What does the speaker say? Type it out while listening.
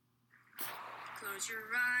Close your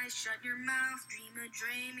eyes, shut your mouth, dream a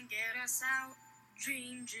dream and get us out.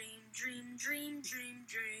 Dream, dream, dream, dream, dream,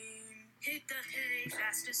 dream. Hit the hay,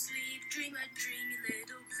 fast asleep, dream a dream, you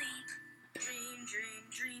little bleep. Dream, dream,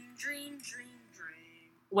 dream, dream, dream, dream.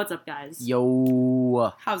 What's up, guys?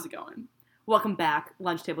 Yo, How's it going? Welcome back,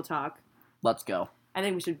 Lunch Table Talk. let's go. I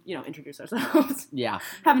think we should, introduce ourselves. Yeah.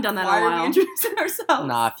 Haven't done that Why in a are while. we introducing ourselves?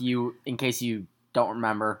 Nah, in case you don't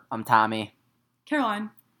remember, I'm Tommy. Caroline.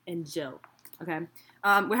 And Jill. Okay.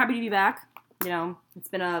 We're happy to be back. It's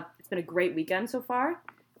been a great weekend so far.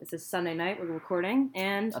 This is Sunday night. We're recording,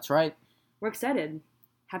 and That's right. we're excited.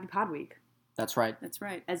 Happy Pod Week, That's right. That's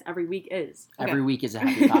right. as every week is. Okay. Every week is a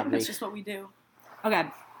happy pod That's week. just what we do. Okay.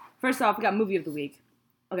 First off, we got movie of the week.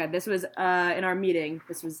 Okay, this was in our meeting.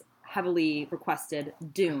 This was heavily requested.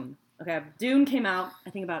 Dune. Okay, Dune came out,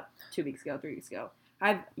 I think, about 3 weeks ago.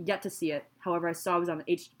 I've yet to see it. However, I saw it was on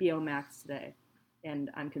HBO Max today, and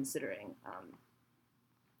I'm considering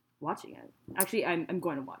watching it. Actually, I'm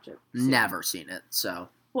going to watch it soon. Never seen it, so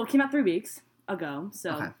Well, it came out 3 weeks ago,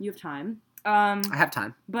 so Okay. you have time. I have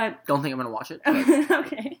time. But Don't think I'm gonna watch it. but-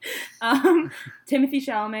 okay. Timothy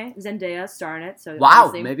Chalamet, Zendaya star in it. So Wow,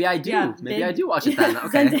 obviously- maybe I do. Yeah, maybe big- I do watch it then.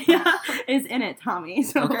 Okay. Zendaya is in it, Tommy.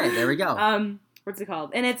 So, Okay, there we go. What's it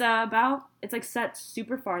called? And it's like set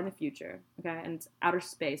super far in the future. Okay, and it's outer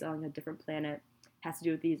space on like a different planet. Has to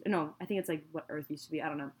do with these. No, I think it's like what Earth used to be. I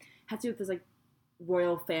don't know. Has to do with this like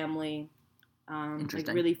royal family. Like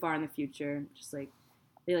Interesting. really far in the future. Just like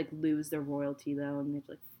they like lose their royalty though, and they have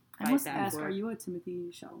to like. I must back ask, for it. are you a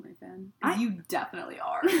Timothy Chalamet fan? I- You definitely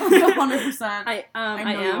are. 100%. I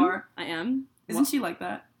know am. you are. I am. Isn't she like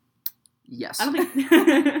that? Yes. I don't think.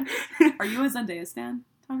 Are you a Zendaya stan,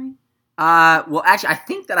 Tommy? Well, actually, I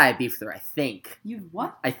think that I had beef with her. I think. You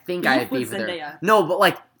what? I think I had Beef beef with with her. Zendaya. No, but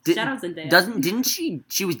like, Shout out Zendaya. didn't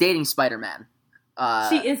she was dating Spider-Man?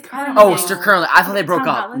 She is currently. Oh, No. still currently. I thought they broke Tom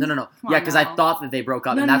up. Holland? No. Come Yeah, on because I now. thought that they broke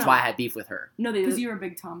up, No, and no, that's no. why I had beef with her. No, they. Because you're a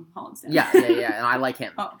big Tom Holland stan. Yeah, and I like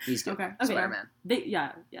him. Oh, He's good. okay. Okay. Spider-Man.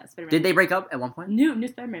 Yeah, Spider-Man. Did they break up at one point? New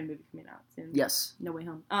Spider-Man movie coming out soon. Yes. No Way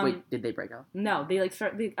Home. Wait, did they break up? No, they like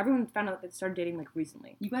everyone found out that they started dating like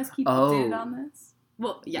recently. You guys keep Oh. updated on this?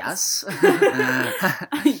 Well, yes.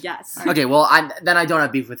 Yes. Okay, well, then I don't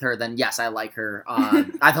have beef with her. Then yes, I like her.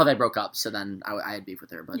 I thought they broke up, so then I had beef with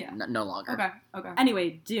her, but Yeah. no longer. Okay.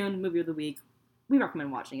 Anyway, Dune movie of the week. We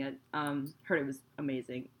recommend watching it. Heard it was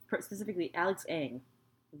amazing. Specifically, Alex Ang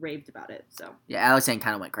raved about it. So Yeah, Alex Ang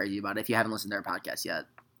kind of went crazy about it. If you haven't listened to their podcast yet,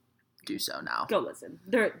 do so now. go listen.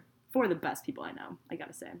 They're four of the best people I know. I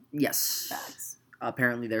gotta say. Yes. Facts.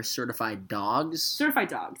 Apparently, they're certified dogs. Certified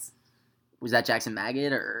dogs. Was that Jackson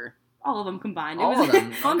Maggot or All of them combined. It all was, of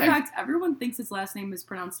them? Fun Okay. fact, everyone thinks his last name is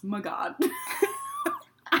pronounced Magad.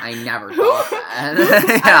 I never Who? thought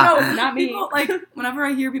that. I don't know. Not me. People, like, whenever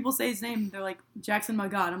I hear people say his name, they're like, Jackson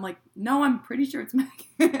Magad. I'm like, no, I'm pretty sure it's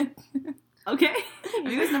Megan. Okay.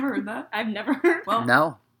 Have you guys never heard that? I've never heard. Well,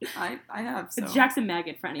 No. I have, so. It's Jackson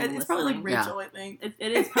Maggot for anyone It's probably listening. like Rachel, I think.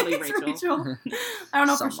 It is probably It's Rachel. I don't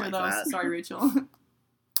know for Something sure, like though. that. Sorry, Rachel.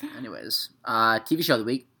 Anyways, TV show of the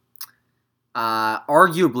week.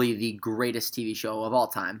 Arguably the greatest TV show of all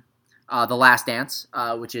time. The Last Dance,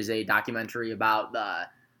 which is a documentary about the,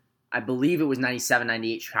 I believe it was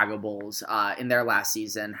 97-98 Chicago Bulls in their last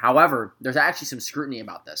season. However, there's actually some scrutiny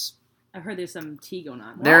about this. I've heard there's some tea going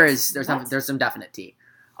on. There's What? some definite tea.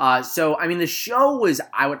 So I mean, the show was,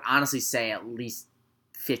 I would honestly say, at least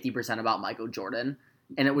 50% about Michael Jordan,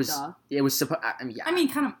 and it was Duh. supposed. I mean, yeah. I mean,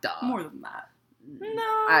 kind of Duh. more than that.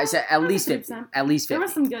 No. I said at least 50. 50%. At least 50. There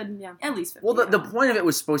was some good, yeah. At least 50. Well, the yeah. point of it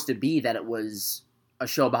was supposed to be that it was a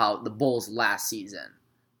show about the Bulls last season.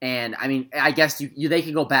 And, I mean, I guess they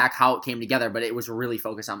could go back how it came together, but it was really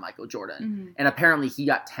focused on Michael Jordan. Mhm. And apparently he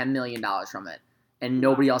got $10 million from it, and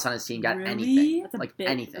nobody else on his team got Really? anything. That's a Like, big,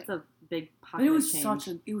 anything. That's a big But popular it was change.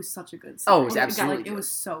 such a good series. Oh, it was Like, absolutely it was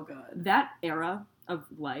so good. That era of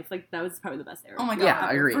life, like, that was probably the best era. Oh my god. Yeah,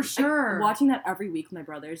 I agree. For Like, sure. watching that every week with my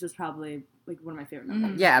brothers was probably, like, one of my favorite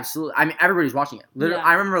memories. Yeah, absolutely. I mean, everybody's watching it. Literally, Yeah.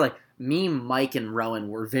 I remember, like, me, Mike, and Rowan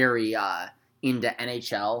were very into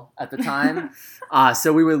NHL at the time.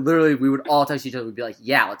 So we would all text each other. We'd be like,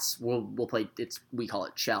 "Yeah, we'll play." We call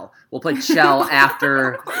it Chell. We'll play Chell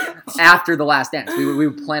after the Last Dance. We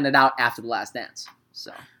would plan it out after the Last Dance.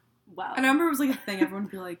 So Wow. And I remember it was like a thing. Everyone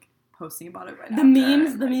would be like posting about it right now. The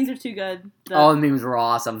memes are too good. all the memes were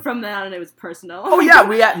awesome. From then on, it was personal. Oh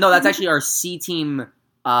yeah, no, that's actually our C team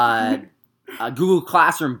Google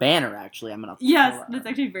Classroom banner. Actually, I'm gonna. Yes, pull that that's up.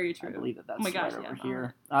 actually very true. I believe that's Oh my gosh, right yeah. over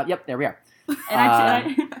here. Yep, there we are. And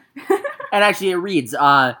actually, And actually, it reads,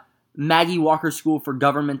 Maggie Walker School for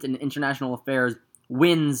Government and International Affairs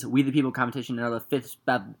wins We the People competition and are the fifth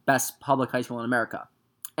best public high school in America.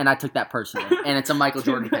 And I took that personally. And it's a Michael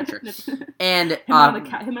Jordan picture. And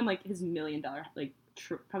him and like his $1 million, like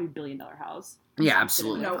probably $1 billion house. Yeah,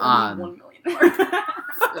 absolutely. No, only $1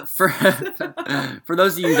 million. For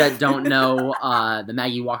those of you that don't know, the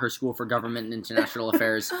Maggie Walker School for Government and International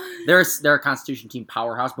Affairs, they're a Constitution team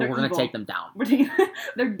powerhouse, but They're we're going to evil. take them down.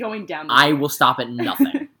 They're going down. I will stop at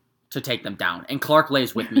nothing to take them down, and Clark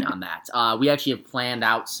lays with me on that. We actually have planned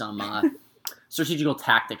out some strategical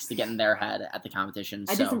tactics to get in their head at the competition.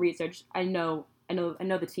 I did some research. I know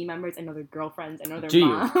the team members. I know their girlfriends. I know their Do you?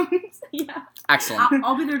 moms. Yeah. Excellent.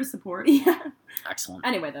 I'll be there to support. Yeah. Excellent.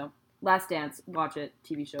 Anyway, though, Last Dance. Watch it.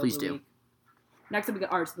 TV show. Please of the do. Week. Next up, we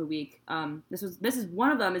got Arts of the Week. This is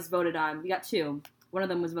one of them is voted on. We got two. One of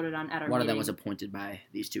them was voted on at our One of meeting. them was appointed by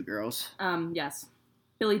these two girls. Yes.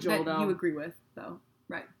 Billy Joel, That though. you agree with, though.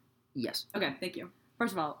 Right. Yes. Okay. Thank you.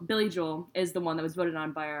 First of all, Billy Joel is the one that was voted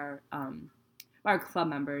on by our club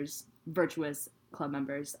members, virtuous club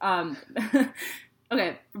members.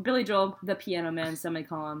 Okay, for Billy Joel, the piano man, some may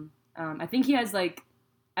call him. I think he has like,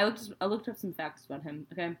 I looked up some facts about him.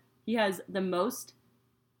 Okay, he has the most,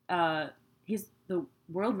 he's the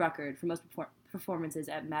world record for most performances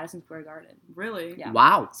at Madison Square Garden. Really? Yeah.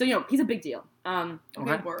 Wow. So he's a big deal.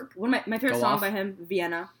 Okay, work. One of my favorite Go song off. by him,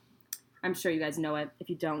 Vienna. I'm sure you guys know it. If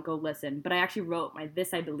you don't, go listen. But I actually wrote my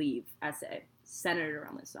This I Believe essay centered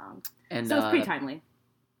around this song. And So it's pretty timely.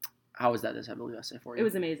 how was that? This I believe I say for you. It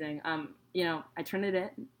was amazing. I turned it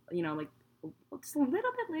in, like just a little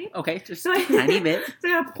bit late. okay, just So a tiny bit. So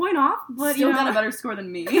I got a point off, but Still got a better score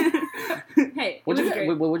than me. hey, What'd it you was get?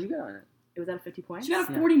 great. What'd you get on it? It was at a 50 points. She got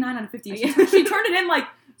a Yeah. 49 out of 50. Yeah. She turned it in like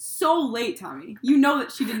so late, Tommy. You know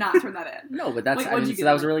that she did not turn that in. No, but that's Wait, I what'd mean, you so get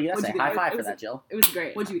that was a on it? really good What'd essay. you get High on it? five It for was- that, Jill. It was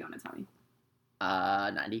great. What'd you eat on it, Tommy?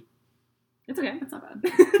 90. It's okay. That's not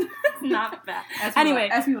bad. It's not bad. Anyway,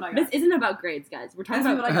 ask me what I got. This isn't about grades, guys. We're talking Ask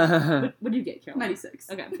me about what I got. what did you get, Caroline? 96.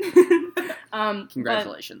 Okay. But,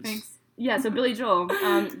 Congratulations. Thanks. yeah, so Billy Joel,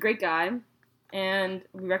 great guy, and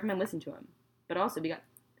we recommend listening to him. But also, we got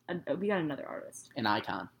another artist. An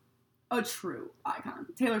icon. A true icon.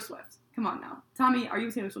 Taylor Swift. Come on now. Tommy, are you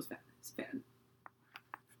a Taylor Swift fan?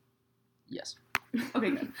 Yes.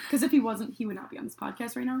 Okay, good. Because if he wasn't, he would not be on this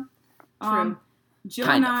podcast right now. True. Jill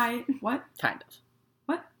Kind and of. I... What? Kind of.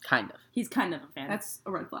 What? Kind of. He's kind of a fan. That's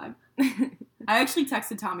a red flag. I actually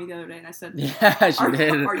texted Tommy the other day and I said, Yeah, she are,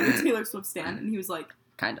 did. are you a Taylor Swift stan? And he was like,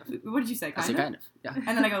 Kind of. what did you say? I Kind said of? kind of. Yeah.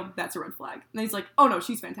 And then I go, that's a red flag. And then he's like, oh no,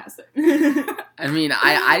 she's fantastic. I mean,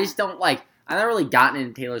 I just don't like. I've never really gotten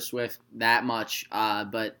into Taylor Swift that much,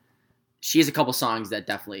 but she has a couple songs that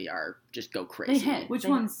definitely are just go crazy. They hit. Which They-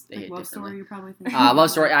 ones? they Like hit Love differently. Story, you're probably thinking.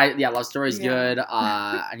 Love Story. Love Story's Yeah. good.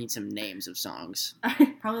 I need some names of songs.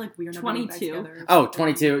 Probably like We Are Never 22. Back Together. Oh,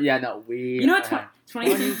 22. Yeah, no, we. You know what?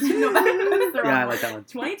 22. No, that's the Yeah, I wrong like that one.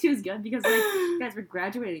 22 is good because like you guys were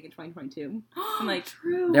graduating in 2022. one. I'm like,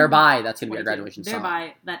 True. Thereby, that's gonna be 22. our graduation song.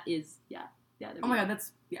 Thereby, that is yeah. Oh my god,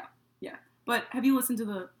 that's yeah. But have you listened to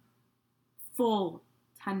the full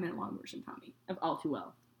 10-minute long version, Tommy? Of All Too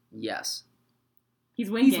Well. Yes. He's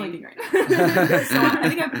winking. He's winking right now. So I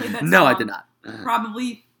think I played that No, I song did not.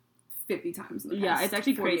 probably 50 times in the Yeah, past it's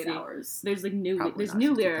actually 48 crazy. hours. There's like Probably there's not new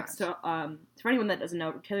 50 lyrics. So for anyone that doesn't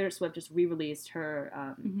know, Taylor Swift just re-released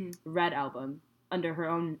her Mhm. Red album under her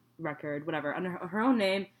own record, whatever, under her own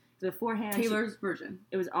name. So beforehand, Taylor's version.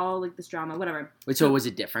 it was all like this drama, whatever. Wait, so was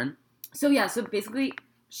it different? So yeah, so basically,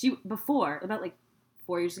 she before about like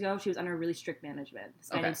 4 years ago, she was under really strict management. This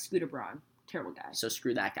guy Okay. named Scooter Braun, terrible guy. So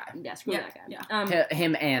screw that guy. Yeah, screw Yeah, that guy. yeah.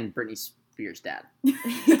 Him and Britney Spears' dad.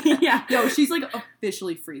 Yeah. Yo, she's like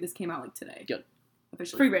officially free. This came out like today. Good.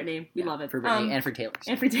 Officially Free Britney, we Yeah, love it. For Britney and for Taylor.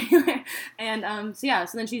 and for Taylor. And so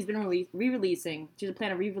then she's been re-releasing. She has a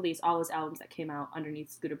plan to re-release all those albums that came out underneath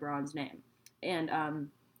Scooter Braun's name. And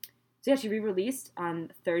so yeah, she re-released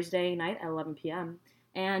on Thursday night at 11 p.m.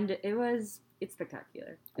 And it's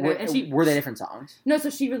spectacular. And Were they different songs? No, so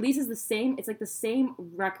she releases the same. It's like the same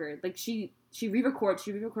record. Like she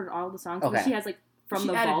re-recorded all the songs. Okay. But she has like from she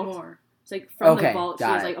the added vault. more. So like from Okay, the vault, she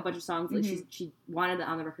got has it. like a bunch of songs. Like Mhm. she wanted it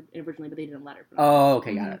on the record originally, but they didn't let her. Put it Oh,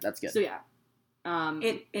 okay, got Mhm. it. That's good. So yeah,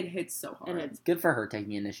 It hits so hard. and it's Good for her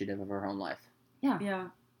taking initiative of her own life. Yeah.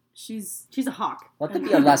 She's she's a hawk. Let that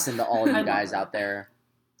be a lesson to all of I you love guys her. out there.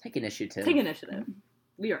 Take initiative. Take initiative.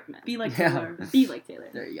 We recommend. be like Yeah. Taylor. Be like Taylor.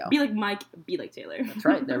 There you go. Be like Mike. Be like Taylor. That's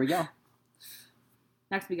right. There we go.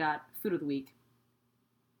 Next we got food of the week.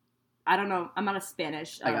 I don't know. I'm not a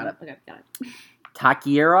Spanish. I got it. Okay, got it.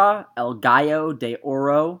 Taqueria El Gallo de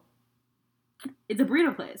Oro. It's a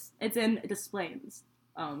burrito place. It's in Des Plaines.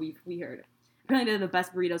 We heard. Apparently they're the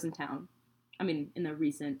best burritos in town. I mean, in the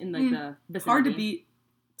vicinity. Hard to beat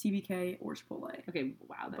TBK or Chipotle. Okay,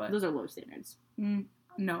 wow, But- those are low standards.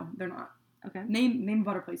 No, they're not. Okay. Name a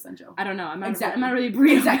better place then, Joe. I don't know. I'm not Exactly. really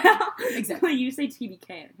brief. Exactly. Exactly. When you say TBK,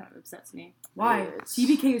 it kind of upsets me. Why? It's-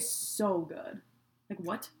 TBK is so good. Like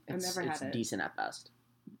what? I've never had it's it. decent at best.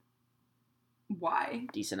 Why?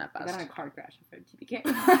 Decent at I got in a best. car crash for TBK.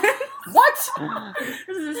 What?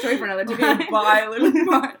 This is a story for another Okay, time. bye. Literally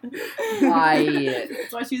bye. I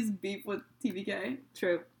That's why she's beef with TBK.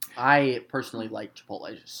 True. personally like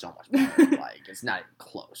Chipotle just so much better. Like it's not even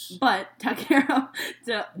close. But Taquero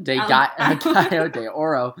Gallo de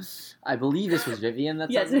Oro. I believe this was Vivian.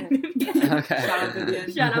 That's Yes. Okay. Shout out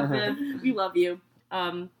Vivian. Shout out, Viv. We love you.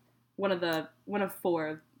 One of 4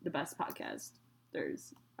 of the best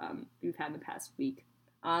podcasters we've had in the past week.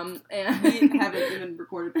 And We haven't even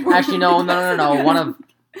recorded before. Actually, no. One of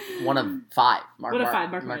 5. One of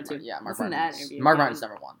 5, Mark Martin, too. Yeah, Mark Listen to that Martin's. interview. Mark Martin's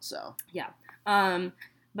number 1. So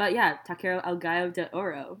But yeah, Taquero El Gallo de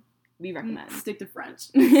Oro. We recommend. Stick to French.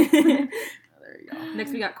 Next, there you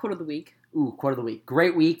go. we got quote of the week. Ooh, quote of the week.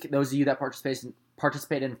 Great week. Those of you that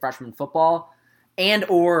participate in freshman football and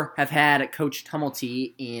or have had Coach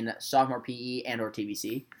Tumulty in sophomore PE and or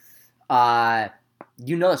TVC.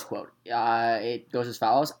 You know this quote. It goes as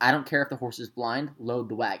follows. I don't care if the horse is blind, load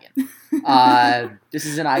the wagon. This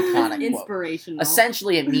is an iconic quote. Inspirational.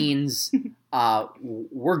 Essentially, it means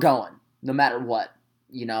we're going no matter what.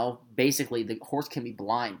 You know, basically, the horse can be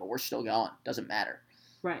blind, but we're still going. Doesn't matter.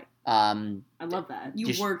 Right. I I love that. You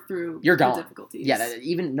Just- work through you're the going. difficulties. Yeah,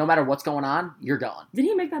 even no matter what's going on, you're going. Did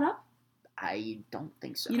he make that up? I don't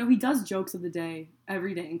think so. You know, he does jokes of the day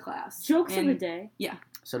every day in class. Jokes of And the day.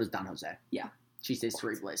 So does Don Jose. Yeah. She stays to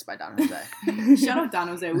replace by Don Jose. Shout out Don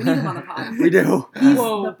Jose. We need him on the pod. We do. He's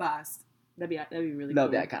Whoa. the best. That'd be really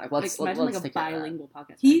That'd cool. be iconic. Let's imagine let's like a take care of that. bilingual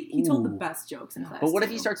podcast. He told the Ooh. best jokes in class. But what if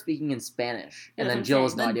he too. starts speaking in Spanish Yeah, and then that's Jill what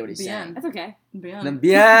has I'm no saying. idea what he's Then saying? That's okay. Bien. Then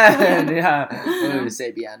bien, yeah. What would we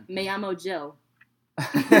say bien? Me llamo Jill.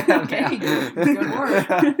 Okay, good work.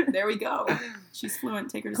 There we go. She's fluent.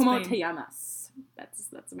 Take her to Como te Spain. llamas?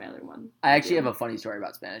 That's my other one. I actually have a funny story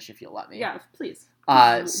about Spanish, if you'll let me. Yeah, please.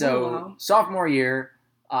 So Wow. sophomore year,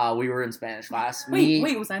 we were in Spanish class.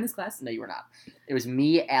 Wait, was I in this class? No, you were not. It was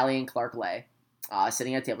me, Allie, and Clark Lay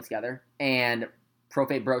sitting at a table together. And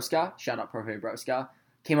Profe Broska, shout out Profe Broska,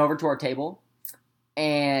 came over to our table.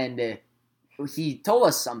 And he told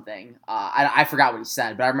us something. I forgot what he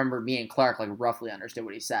said, but I remember me and Clark like roughly understood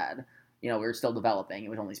what he said. You know, we were still developing. It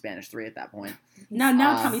was only Spanish 3 at that point. Now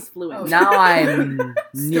Tommy's fluent. Oh, Now I'm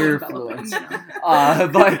Still near developing,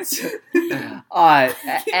 fluent. you know. But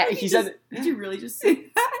he said Did you really just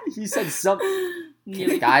say that? he said something.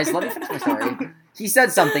 Nearly. Guys, let me finish my story. He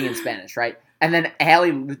said something in Spanish, right? And then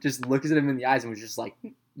Allie just looks at him in the eyes and was just like,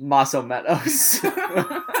 Maso Metos.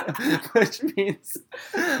 Which means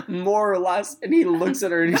more or less. And he looks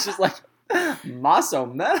at her and he's just like, Maso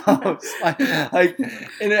Metos. Like,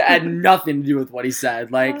 and it had nothing to do with what he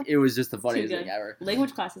said. Like, it was just the funniest Too thing good. ever.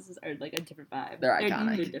 Language classes are like a different vibe. They're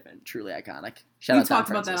iconic. They're different. Truly iconic. Shout We out Don talked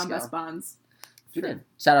about that on Francisco. Best Bonds. We did.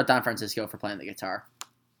 Shout out Don Francisco for playing the guitar.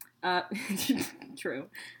 True.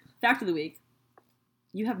 Fact of the week.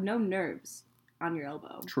 You have no nerves on your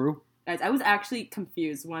elbow. True. Guys, I was actually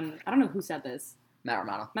confused when, I don't know who said this. Matt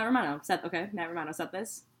Romano. Matt Romano said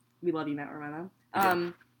this. We love you, Matt Romano. We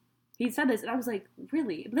do. He said this, and I was like,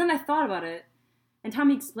 really? But then I thought about it, and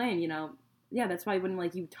Tommy explained, you know, yeah, that's why when,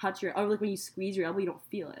 like, you touch your, or, like, when you squeeze your elbow, you don't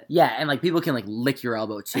feel it. Yeah, and like people can like lick your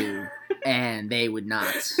elbow too, and they would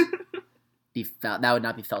not be felt. That would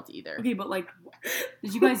not be felt either. Okay, but like,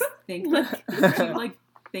 did you guys think that? Did you like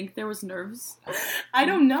think there was nerves? I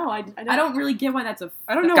don't know. I don't really get why that's a.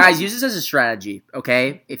 I don't know. Guys, use this as a strategy,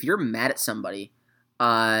 okay? If you're mad at somebody,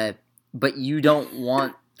 but you don't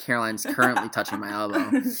want Caroline's currently touching my elbow,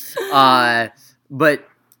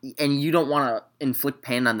 and you don't want to inflict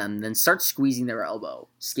pain on them, then start squeezing their elbow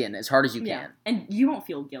skin as hard as you Yeah, can. and you won't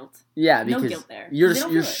feel guilt. Yeah, No because guilt there. you're They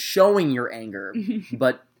don't you're feel it. showing your anger,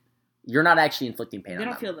 but you're not actually inflicting pain They on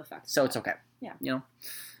don't them. feel the effects. So it's okay. Yeah. You know?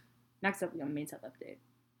 Next up, we got a main South update.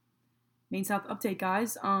 Main South update,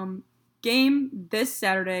 guys. Game this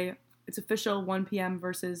Saturday. It's official. 1 p.m.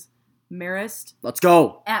 versus Marist. Let's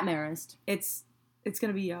go. At Marist, It's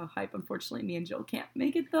gonna be a hype. Unfortunately, me and Jill can't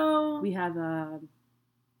make it though. we have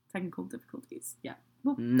Technical difficulties. yeah.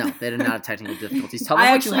 No, they did not have technical difficulties. Tell them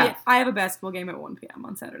what you have. I have a basketball game at 1 p.m.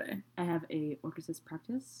 on Saturday. I have a orchesis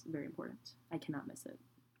practice. Very important. I cannot miss it.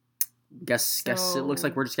 Guess it So- looks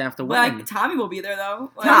like we're just gonna have to win. Like Tommy will be there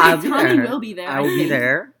though. Like, I'll be Tommy there. will be there. I will be think.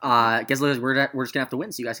 there. Guess it looks like we're just gonna have to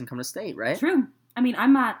win, so you guys can come to state, right? True. I mean,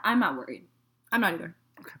 I'm not worried. I'm not either.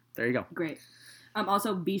 There you go. Great.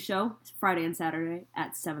 Also, B Show Friday and Saturday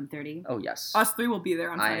at 7:30. Oh yes. Us three will be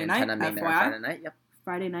there on I Friday night. intend on being there on FYI. Friday night. Yep.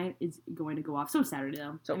 Friday night is going to go off. So Saturday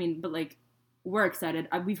though. So- I mean, but like, we're excited.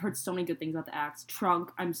 We've heard so many good things about the acts.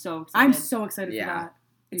 Trunk. I'm so excited. I'm so excited Yeah. for that.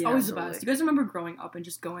 It's Yeah, always absolutely. the best. You guys remember growing up and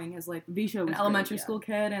just going as like B Show an was elementary great, yeah. school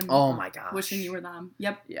kid and Oh my gosh. wishing you were them.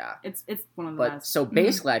 Yep. Yeah. It's one of the But best. so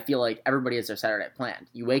basically, I feel like everybody has their Saturday planned.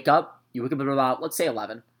 You wake up at about, let's say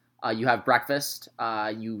 11. You have breakfast.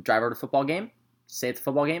 You drive over to the football game. Stay at the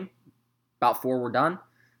football game. About 4, we're done.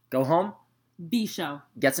 Go home. B Show.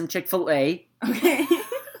 Get some Chick-fil-A. Okay.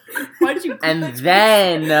 Why did you? And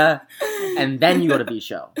then you go to B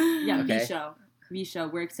Show. Yeah, Okay. B Show. B Show.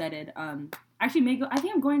 We're excited. Actually, may go. I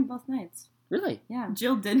think I'm going both nights. Really? Yeah.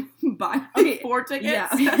 Jill did buy Okay, 4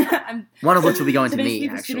 tickets. Yeah. I'm, One of which will be going so to me,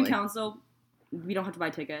 basically, for student actually. council, we don't have to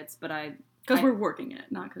buy tickets, but Because I- we're working it,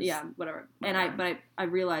 not because. yeah, whatever. And I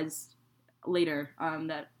realized later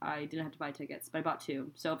that I didn't have to buy tickets, but I bought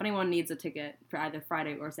 2. So if anyone needs a ticket for either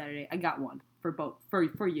Friday or Saturday, I got one for both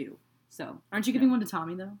for you. So Aren't you giving one to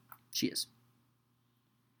Tommy though? She is.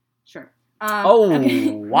 sure.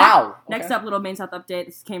 Wow. Next Okay. up, little Main South update.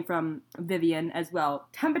 This came from Vivian as well.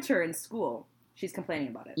 Temperature in school. She's complaining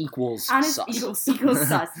about it. Equals Honest sus. equals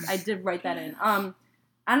sus. I did write that in.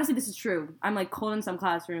 Honestly, this is true. I'm like cold in some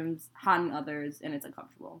classrooms, hot in others, and it's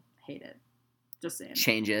uncomfortable. Hate it. Just saying.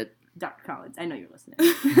 Change it. Dr. Collins, I know you're listening.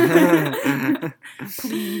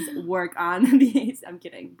 Please work on these. I'm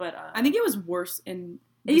kidding, but I think it was worse in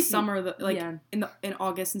It the used to- summer, like yeah. in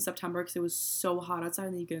August and September, because it was so hot outside,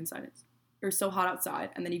 and then you get inside it, or so hot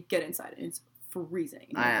outside, and then you get inside, and it's freezing.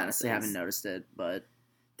 in I your honestly classes. haven't noticed it, but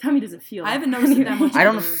Tommy doesn't feel. I haven't noticed it that much. I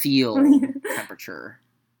don't either. feel temperature.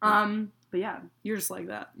 But yeah. You're just like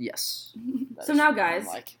that. Yes. That So is now, what I'm guys,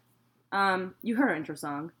 like. You heard our intro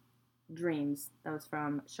song, "Dreams." That was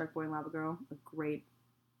from Shark Boy and Lava Girl. A great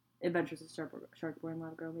Adventures of Shark Boy and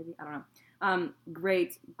Lava Girl, maybe, I don't know.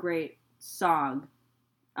 Great song.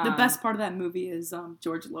 The best part of that movie is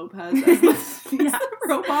George Lopez as the Yeah.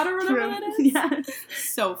 robot or whatever True. that is. Yeah.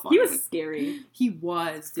 So funny. He was scary. He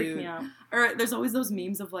was, Freaked me dude. out. Or there's always those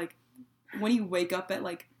memes of like when you wake up at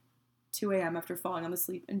like 2 a.m. after falling on the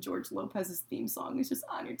sleep and George Lopez's theme song is just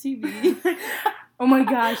on your TV. Oh my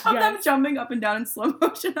gosh, Of them yes. jumping up and down in slow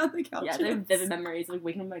motion on the couch. Yeah, they have vivid memories, like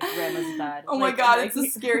waking up my grandma's bed. Oh my Like, god, like- it's the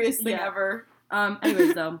scariest thing Yeah. ever.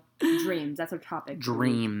 Anyways, though, dreams. That's our topic.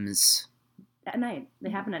 Dreams. At night.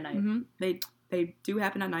 They happen at night. Mm-hmm. They do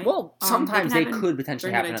happen at night. Well, sometimes they can happen could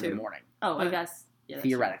potentially during the happen in day, the too. morning, Oh, I But guess. Yeah, that's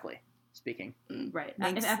theoretically speaking. true. Right.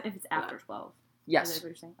 Thanks. If it's after 12. Is Yes. that what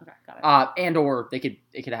you're saying? Okay, got it. And or it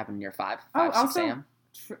could happen near 5, 6 also- a.m.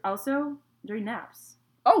 Also, during naps.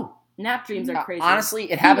 Oh, Nap dreams are crazy. honestly,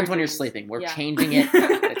 it Fever happens when you're dreams. sleeping. We're Yeah. changing it.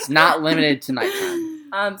 It's not limited to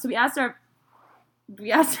nighttime. So we asked our.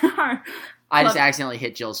 I just Club- accidentally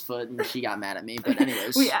hit Jill's foot and she got mad at me. But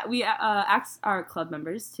anyways, we asked our club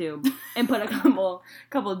members to input a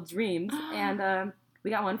couple dreams, and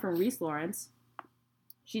we got one from Reese Lawrence.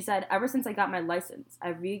 She said, "Ever since I got my license, I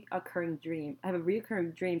have reoccurring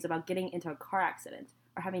dreams about getting into a car accident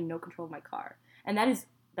or having no control of my car, and that is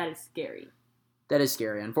scary." that is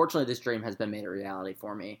scary. Unfortunately, this dream has been made a reality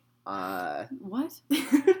for me. What?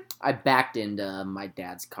 I backed into my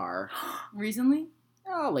dad's car Recently?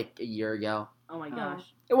 like a year ago. Oh my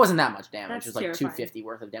gosh! It wasn't that much damage. That's It was like terrifying. $250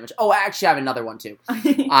 worth of damage. Oh, I actually have another one too.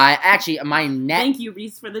 My net Thank you,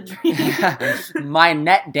 Reese, for the dream. my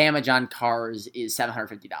net damage on cars is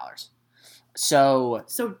 $750. So,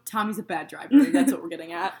 So Tommy's a bad driver. That's what we're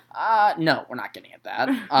getting at. no, we're not getting at that.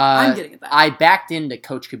 I'm getting at that. I backed into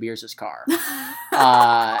Coach Kabir's car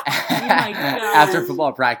after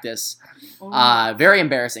football practice. Oh Very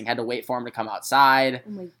embarrassing. Had to wait for him to come outside.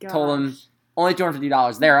 my gosh! Told him only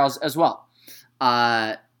 $250 there as well.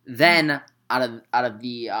 Then out of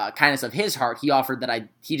the kindness of his heart, he offered that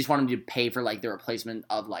he just wanted me to pay for like the replacement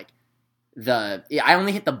of like I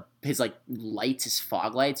only hit his like lights, his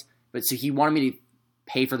fog lights, but so he wanted me to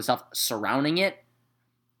pay for the stuff surrounding it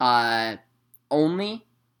only.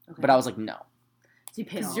 Okay. But I was like, no. So you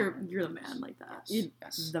paid Because all you're of it. the man like that.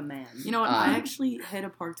 Yes. the man. You know what? I Um, actually hit a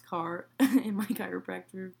parked car in my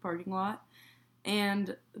chiropractor parking lot,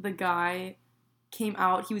 and the guy came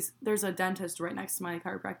out. There's a dentist right next to my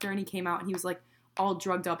chiropractor, and he came out and he was like all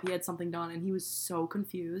drugged up. He had something done, and he was so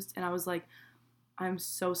confused. And I was like, "I'm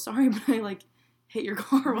so sorry, but I like hit your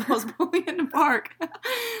car while I was pulling into park."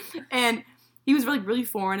 And he was really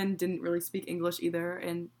foreign and didn't really speak English either.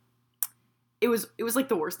 And it was like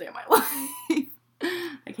the worst day of my life.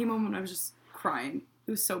 I came home and I was just crying.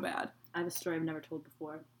 It was so bad. I have a story I've never told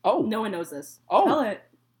before. Oh. No one knows this. Oh. Tell it.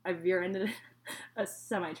 I rear-ended a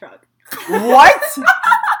semi-truck. What?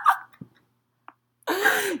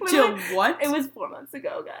 Jill, what? It was 4 months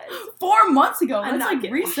ago, guys. 4 months ago. I'm That's not like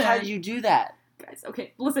kidding. recent. How did you do that? Guys,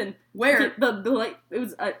 okay, listen. Where? Okay, the light, it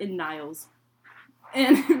was in Niles.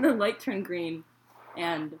 And the light turned green.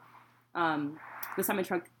 And the semi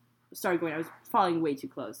truck started going. I was following way too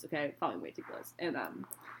close, okay? Following way too close.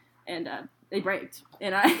 And they braked.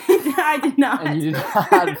 And I did not. And you did not.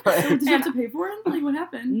 Did you have to pay for it? Like, what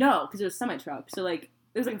happened? No, because it was a semi truck. So, like,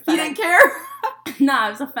 it was like a FedEx. He didn't care? Nah,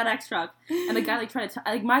 it was a FedEx truck. And the guy, like, tried to,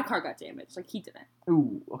 like, my car got damaged. Like, he didn't.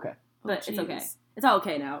 Ooh, okay. But Oh, it's okay. jeez. It's all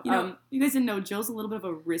okay now. You know, you guys didn't know Jill's a little bit of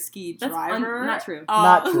a risky That's driver. not true.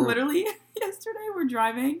 Not true. Literally, yesterday we're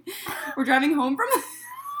driving home from.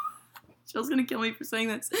 Jill's gonna kill me for saying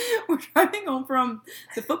this. We're driving home from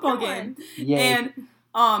the football Come game, Yay. and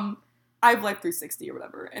I have Life 360 or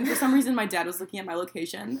whatever. And for some reason, my dad was looking at my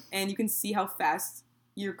location, and you can see how fast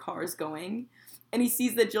your car is going, and he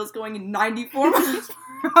sees that Jill's going 94 miles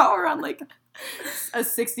per hour on like a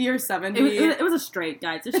 60 or 70. It was a straight,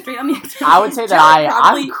 guys. Just straight on the exit. I would say Jill that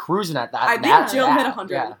probably- I'm cruising at that. I think that Jill fast. hit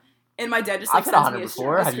 100. Yeah. And my dad just I've like hit sends 100 me a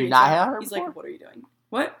before. a Have you not hit screenshot. 100 He's before? like, "What are you doing?"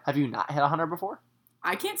 What? Have you not hit 100 before?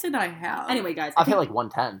 I can't say that I have. Anyway, guys. I've hit like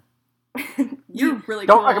 110. You're really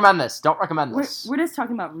Don't cool. recommend this. Don't recommend we're this. just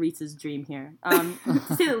talking about Reese's dream here.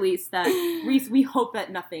 To say the least, that Reese, we hope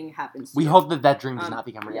that nothing happens. To We you. hope that dream does Um, not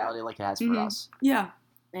become yeah. reality like it has for Mhm. us. Yeah.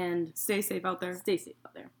 And Stay safe out there. stay safe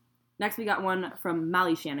out there. Next, we got one from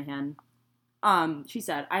Molly Shanahan. She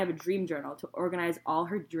said, "I have a dream journal to organize all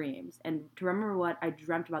her dreams and to remember what I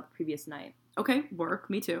dreamt about the previous night." Okay, work.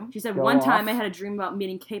 Me too. She said, Go "One time off. I had a dream about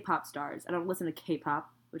meeting K-pop stars. I don't listen to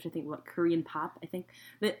K-pop, which I think, Korean pop, I think.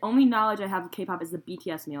 The only knowledge I have of K-pop is the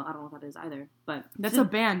BTS meal. I don't know what that is either. But That's a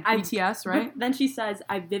band, I- BTS, right? But then she says,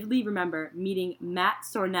 I vividly remember meeting Matt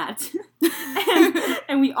Sornette,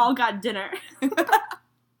 and we all got dinner.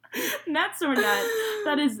 Matt Sornette,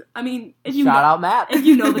 that is, I mean, if you Shout know, out Matt. if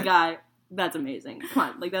you know the guy, that's amazing. Come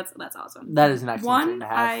on, like that's awesome. That is an excellent dream One,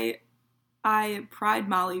 to have. I pride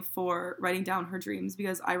Molly for writing down her dreams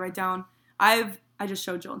because I write down. I just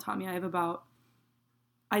showed Jill and Tommy. I have about.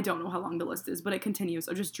 I don't know how long the list is, but it continues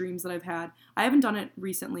of just dreams that I've had. I haven't done it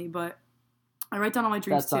recently, but I write down all my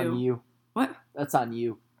dreams That's too. on you. What? That's on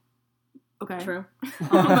you. Okay. True.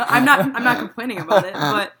 But I'm not complaining about it.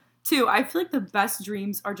 But two, I feel like the best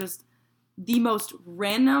dreams are just the most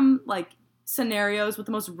random like scenarios with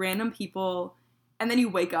the most random people, and then you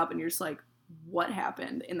wake up and you're just like, what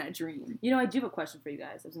happened in that dream? You know, I do have a question for you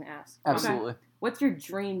guys. I was going to ask. Absolutely. What's your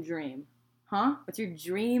dream? Huh? What's your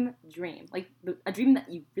dream? Like a dream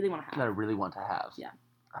that you really want to That I have. really want to have. Yeah.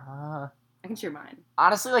 Uh, I can share mine.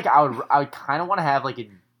 honestly, like I would kind of want to have like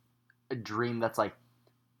a dream that's like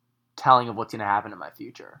telling of what's gonna happen in my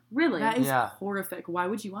future. Really? That is Yeah. horrific. Why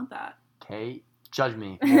would you want that? Okay, judge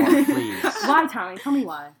me more, please. Why, Tommy? Tell me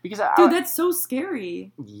why. Because Dude, that's so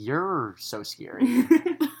scary. you're so scary.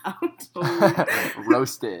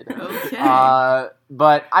 Roasted. Okay.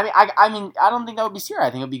 But I mean, I don't think that would be scary. I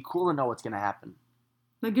think it'd be cool to know what's gonna happen.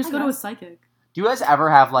 Like, just I go to a guess. psychic. Do you guys ever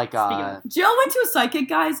have like Speaking of- Jill went to a psychic,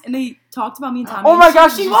 guys, and they talked about me and Tommy. Oh my and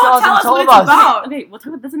gosh, she she won't tell us what told it's us. about. Okay, we'll talk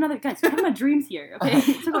about that's another guys. We're talking about dreams here. Okay.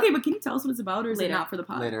 Okay, but can you tell us what it's about, or is Later. it not for the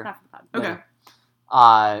pod? Later. Not for the pod.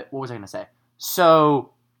 Okay. What was I gonna say?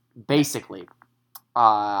 So basically,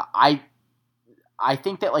 I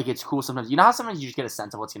think that like it's cool sometimes. You know how sometimes you just get a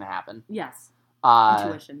sense of what's gonna happen. Yes.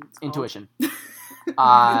 Intuition. Intuition. it's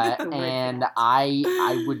called. Intuition. The word for And that.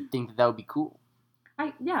 I would think that would be cool.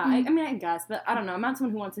 I mean, I guess, but I don't know. I'm not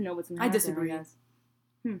someone who wants to know what's going to I happen. disagree. guess.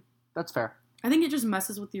 That's fair. I think it just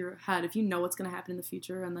messes with your head if you know what's gonna happen in the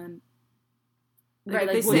future, and then Right, if like,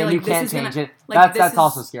 they well, say, Then like, you this can't is gonna- change it. like, That's this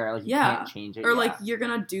also is- scary. Like you yeah. can't change it. or yeah. like you're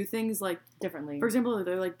gonna do things like, Differently. for example,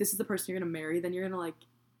 they're like, this is the person you're gonna marry, then you're gonna like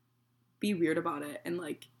be weird about it and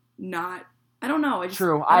like not. I don't know. I just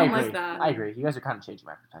True. I I don't agree. like that. I agree. You guys are kind of changing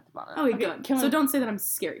my perspective on it. Okay, Okay, good. can So we- don't say that I'm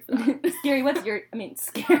scary for that. Scary, what's your,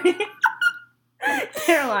 scary.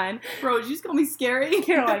 Caroline. Bro, did you just call me scary?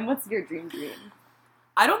 Caroline, what's your dream?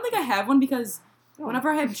 I don't think I have one because Oh.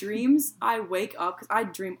 whenever I have dreams, I wake up, because I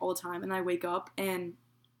dream all the time, and I wake up and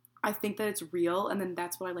I think that it's real, and then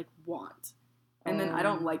that's what I like want. And then I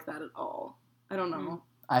don't like that at all. I don't know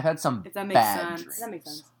I've had some if that makes bad sense. dreams. That makes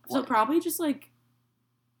sense. So Like, probably just like,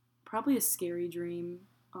 probably a scary dream,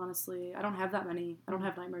 honestly. I don't have that many. I don't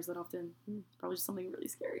have nightmares that often. It's probably just something really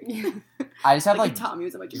scary. I just have like like Tommy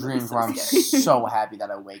was in my dream. dreams It's where I'm scary. so happy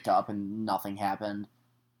that I wake up and nothing happened.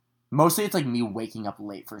 Mostly it's like me waking up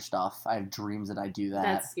late for stuff. I have dreams that I do that.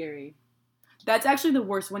 That's scary. That's actually the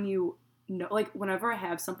worst when you know, like, whenever I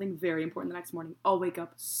have something very important the next morning, I'll wake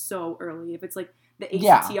up so early. If it's like the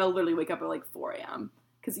ACT, Yeah. I'll literally wake up at like 4 a.m.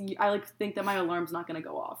 because I like think that my alarm's not gonna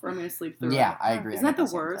go off or I'm gonna sleep through Yeah, it. I agree. Isn't I that get the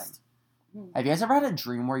same worst? thing. Have you guys ever had a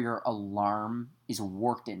dream where your alarm is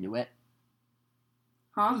worked into it?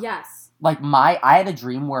 Huh? Yes. Like I had a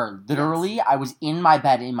dream where literally I was in my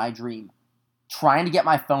bed in my dream, trying to get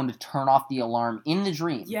my phone to turn off the alarm in the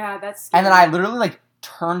dream. Yeah, that's scary. And then I literally like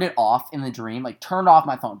turned it off in the dream, like turned off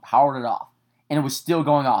my phone, powered it off, and it was still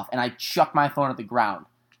going off. And I chucked my phone at the ground,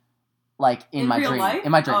 like in my real dream, life?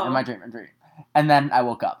 in my dream, Oh. in my dream. And then I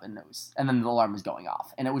woke up and then the alarm was going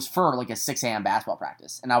off, and it was for like a 6 a.m. basketball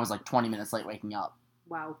practice, and I was like 20 minutes late waking up.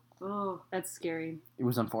 Wow. Ugh. That's scary. It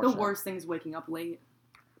was The unfortunate. worst thing is waking up late.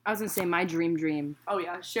 I was gonna say my dream. Oh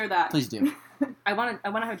yeah, share that. Please do. I want to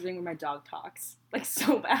have a dream where my dog talks, like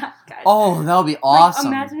so bad, guys. Oh, that would be Like, awesome.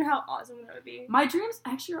 imagine how awesome that would be. My dreams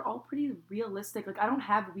actually are all pretty realistic. Like I don't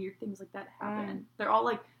have weird things like that happen. They're all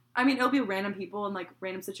like, I mean, it'll be random people and like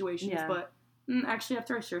random situations, Yeah. but actually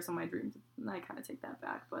after I share some of my dreams, I kind of take that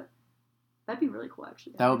back. But that'd be really cool,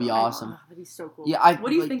 actually. That would be awesome. Oh, that'd be so cool. Yeah, What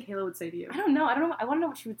do you like, think Halo would say to you? I don't know. I want to know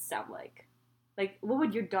what she would sound like. Like, what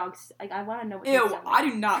would your dog? Like, I want to know what. she Ew, would sound like. I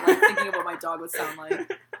do not like thinking about what my dog would sound like.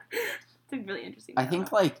 It's like really interesting. I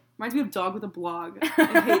think like Reminds me of Dog with a Blog. I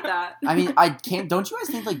hate that. I mean I can't. Don't you guys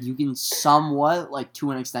think like you can somewhat like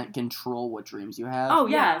to an extent control what dreams you have? Oh,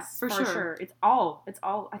 yeah, yes, for sure. It's all.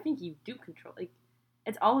 I think you do control. Like,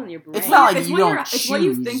 it's all in your brain. It's not like it's you what don't you're- It's what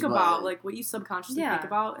you choose, think but- about, like what you subconsciously Yeah. think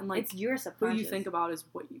about, and like it's your who subconscious. you think about is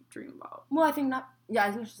what you dream about. Well, I think not. Yeah, I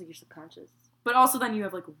think it's just like your subconscious. But also, then you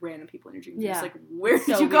have like random people in your dreams. Yeah. It's like, where It's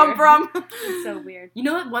did so you come weird. from? It's so weird. You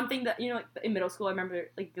know what? One thing that like in middle school, I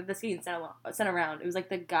remember like this getting sent around. It was like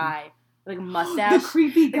the guy with like a mustache. the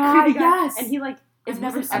creepy The guy. creepy guy. Yes. And he like is I've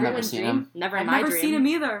never never seen him. everyone's I've never dream. seen Never in I've my never dream. seen him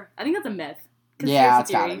either. I think that's a myth. Yeah,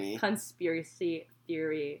 it's theory. gotta be. Conspiracy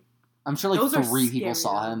theory. I'm sure like Those are 3 people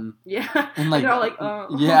scary, saw though. him. Yeah. And like they're all like, oh.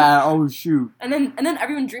 yeah, oh shoot. And then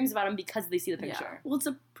everyone dreams about him because they see the Yeah. picture. Well, it's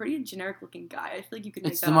a pretty generic looking guy. I feel like you can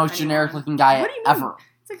make It's that the out most of generic anyone. looking guy What do you mean? ever.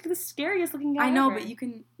 It's like the scariest looking guy. I know, ever. but you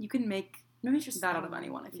can make maybe it's just that out of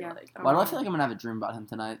anyone. I feel Yeah. like. Why do I feel like I'm gonna have a dream about him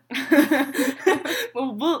tonight?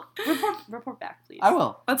 well, we'll report back, please. I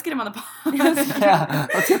will. Let's get him on the pod. Yeah,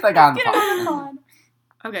 let's get that guy on the Get him on pod. the pod.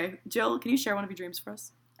 Okay, Jill, can you share one of your dreams for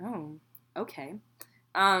us? Oh, okay.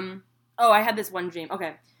 Oh, I had this one dream.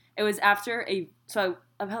 Okay, it was after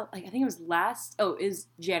about like I think it was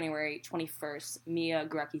January 21st, Mia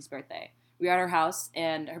Gurecki's birthday. We were at her house,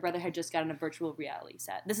 and her brother had just gotten a virtual reality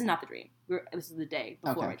set. This is not the dream. This is the day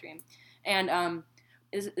before Okay. my dream, and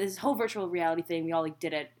this whole virtual reality thing. We all like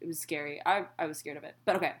did it. It was scary. I was scared of it.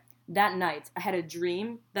 But okay, that night I had a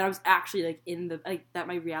dream that I was actually like that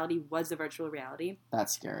my reality was the virtual reality.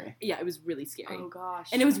 That's scary. Yeah, it was really scary. Oh gosh.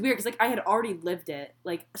 And it was weird because like I had already lived it,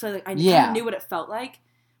 like so like I Yeah. kind of knew what it felt like.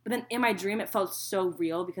 But then in my dream, it felt so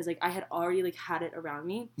real because like I had already like had it around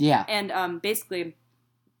me. Yeah. And basically,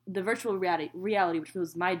 the virtual reality, which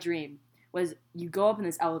was my dream, was you go up in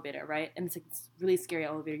this elevator, right? And it's like this really scary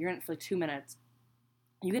elevator. You're in it for like 2 minutes.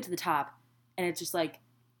 You get to the top, and it's just like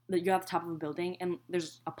you're at the top of a building, and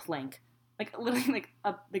there's a plank, like literally like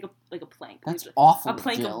a plank. That's Like, awful. a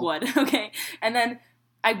plank Jill. of wood, okay? And then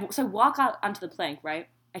I walk out onto the plank, right?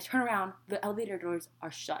 I turn around, the elevator doors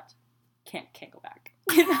are shut. Can't go back.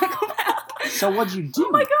 Cannot go back. So what'd you do?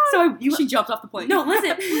 Oh my god. So She jumped off the plane. no,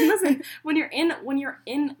 listen. When you're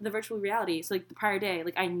in the virtual reality, so like the prior day,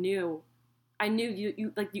 like I knew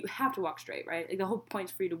you like you have to walk straight, right? Like the whole point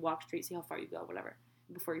is for you to walk straight, see how far you go, whatever,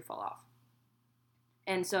 before you fall off.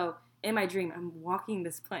 And so in my dream, I'm walking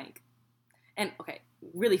this plank, and okay,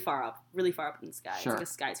 really far up in the sky. Sure. It's like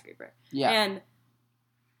a skyscraper. Yeah. And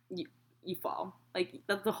you fall. Like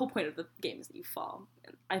the whole point of the game is that you fall.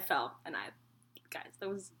 And I fell, and guys, that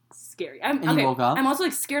was scary. And you woke up? I'm also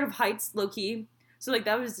like scared of heights, low key. So like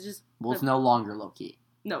that was just Well, it's no longer low key.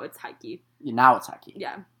 no, it's high key. Now it's high key.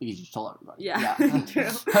 Yeah, Because you just told everybody. yeah, true.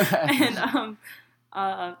 Okay.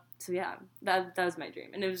 And so yeah, that was my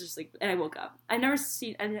dream, and it was just like, and I woke up. I never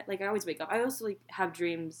see, and like I always wake up. I also like have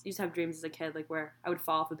dreams. Used to have dreams as a kid, like where I would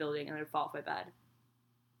fall off a building and I would fall off my bed,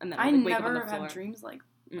 and then I I would wake up on never the floor. had dreams like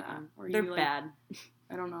that. Mm-mm. Where They're you, like, bad.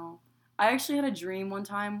 I don't know. I actually had a dream one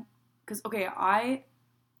time because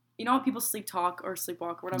you know how people sleep talk or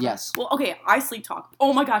sleepwalk or whatever. Yes. Well, okay, I sleep talk.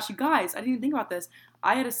 Oh my gosh, you guys! I didn't even think about this.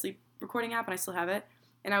 I had a sleep recording app and I still have it.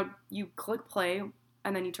 And you click play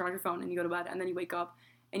and then you turn on your phone and you go to bed and then you wake up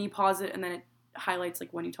and you pause it and then it highlights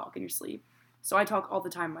like when you talk in your sleep. So I talk all the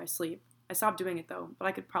time in my sleep. I stopped doing it though, but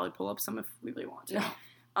I could probably pull up some if we really want to.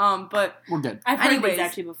 No. But We're good. I've heard Anyways, these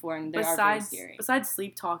actually before, and they are very besides scary. besides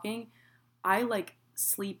sleep talking, I like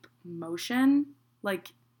sleep motion. Like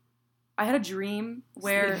I had a dream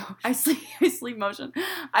where Sleep motion. I sleep motion.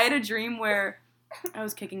 I had a dream where I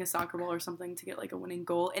was kicking a soccer ball or something to get like a winning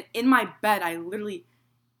goal, and in my bed, I literally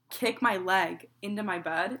kicked my leg into my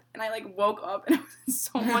bed, and I like woke up and I was in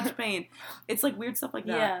so much pain. It's like weird stuff like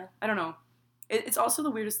that. Yeah. I don't know. It's also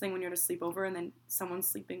the weirdest thing when you're at a sleepover and then someone's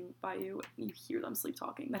sleeping by you and you hear them sleep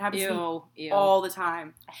talking. That happens to me Ew. all the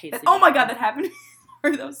time. I hate Oh my god, sleeping. that happened.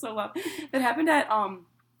 Sorry, that was so loud. That happened at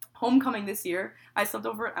homecoming this year. I slept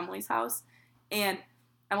over at Emily's house, and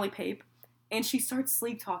Emily Pape, and she starts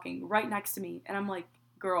sleep talking right next to me, and I'm like,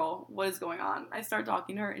 girl, what is going on? I start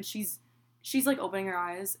talking to her, and she's like opening her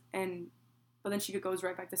eyes, but then she goes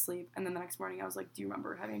right back to sleep. And then the next morning, I was like, do you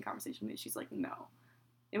remember having a conversation with me? She's like, no.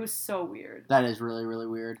 It was so weird. That is really, really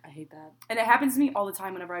weird. I hate that. And it happens to me all the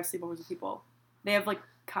time whenever I have sleepovers with people. They have like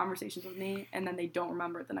conversations with me, and then they don't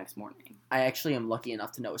remember it the next morning. I actually am lucky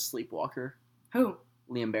enough to know a sleepwalker, Who?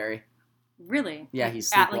 Liam Barry. Really? Yeah, Like,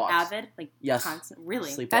 he's like sleepwalks. avid, like Yes. constant. Really?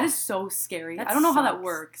 Sleepwalks. That is so scary. That I don't know how that sucks.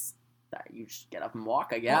 works. You just get up and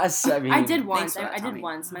walk, I guess. I mean, I did once. Thanks for that, I did Tommy.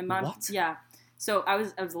 once. My mom. What? Yeah. So I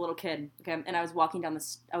was a little kid, okay, and I was walking down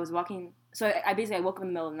So I basically woke up in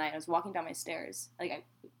the middle of the night. I was walking down my stairs,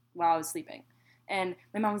 while I was sleeping, and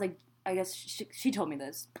my mom was like, I guess she told me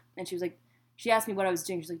this, and she was like, she asked me what I was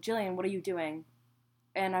doing. She's like, Jillian, what are you doing?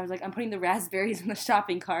 And I was like, I'm putting the raspberries in the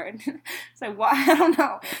shopping cart. So why? I don't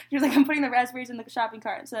know. She was like, I'm putting the raspberries in the shopping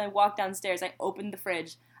cart. So I walked downstairs. I opened the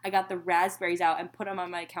fridge. I got the raspberries out and put them on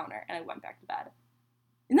my counter, and I went back to bed.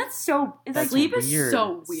 And that's so. It's That's like Sleep is weird.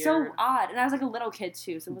 so weird. so odd. And I was like a little kid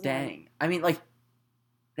too, so it wasn't. dang. I mean, like,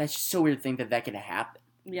 that's just so weird to think that could happen.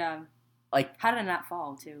 Yeah. Like, How did it not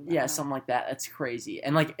fall too? I don't yeah, know. something like that. That's crazy.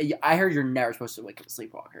 And, like, I heard you're never supposed to wake up a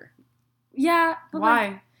sleepwalker. Yeah. But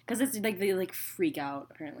Why? Because it's like they like freak out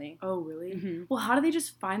apparently. Oh, really? Mm-hmm. Well, how do they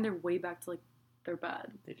just find their way back to like their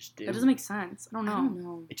bed? They just do. That doesn't make sense. I don't I know. don't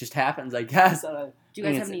know. It just happens, I guess. Do you I guys think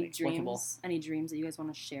have it's any inexplicable. dreams? Any dreams that you guys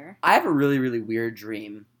want to share? I have a really, really weird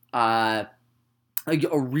dream. Like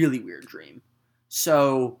a really weird dream.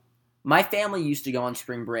 So, my family used to go on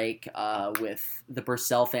spring break with the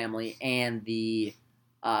Purcell family and the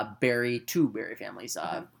two Berry families.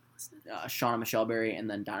 Sean and Michelle Berry, and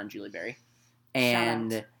then Don and Julie Berry.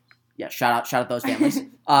 And yeah, shout out those families.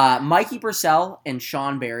 Mikey Purcell and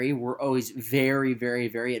Sean Berry were always very, very,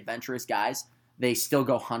 very adventurous guys. They still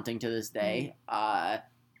go hunting to this day.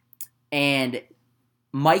 And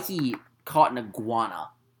Mikey caught an iguana.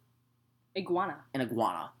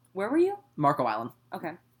 Iguana. Where were you? Marco Island.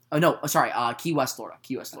 Okay. Oh no, sorry, Key West, Florida.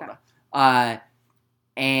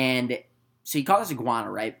 And so he caught this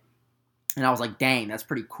iguana, right? And I was like, dang, that's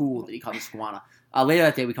pretty cool that he caught this iguana. Later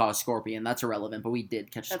that day, we caught a scorpion. That's irrelevant, but we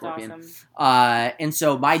did catch a That's scorpion. awesome. And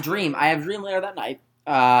so I have a dream later that night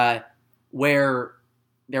where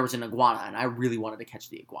there was an iguana, and I really wanted to catch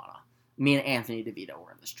the iguana. Me and Anthony DeVito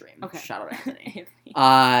were in this dream. Okay. Shout out Anthony.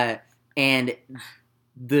 Anthony. And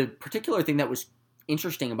the particular thing that was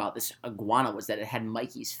interesting about this iguana was that it had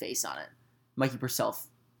Mikey's face on it. Mikey Purcell's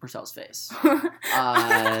face.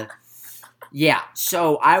 Yeah,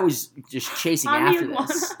 so I was just chasing On the after iguana.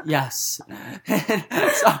 this. Yes. So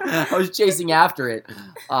I was chasing after it.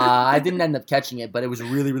 I didn't end up catching it, but it was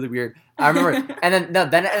really, really weird. I remember, and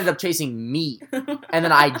then it ended up chasing me. And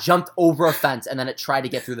then I jumped over a fence, and then it tried to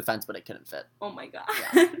get through the fence, but it couldn't fit. Oh my god.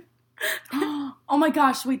 Oh my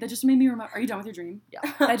gosh! Wait, that just made me remember. Are you done with your dream? Yeah.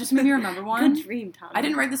 That just made me remember one. Good dream, Tom. I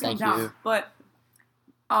didn't write this one Thank down, you. but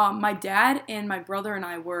my dad and my brother and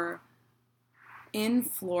I were in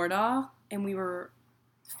Florida, and we were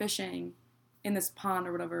fishing in this pond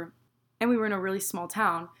or whatever, and we were in a really small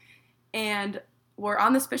town, and we're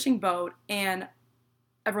on this fishing boat, and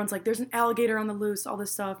everyone's like, there's an alligator on the loose, all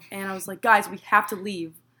this stuff, and I was like, guys, we have to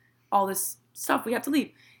leave. All this stuff, we have to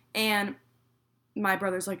leave. And my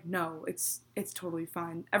brother's like, no, it's totally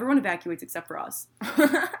fine. Everyone evacuates except for us.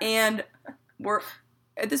 And we're,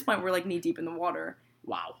 at this point, we're like knee deep in the water.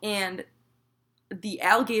 Wow. And the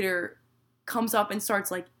alligator comes up and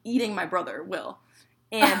starts like eating my brother, Will.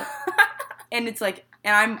 And and it's like,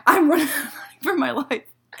 and I'm running for my life.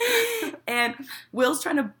 And Will's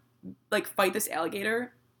trying to like fight this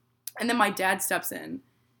alligator. And then my dad steps in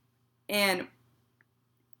and,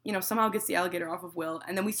 you know, somehow gets the alligator off of Will.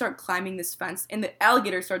 And then we start climbing this fence. And the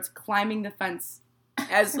alligator starts climbing the fence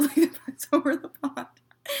as like the fence over the pond.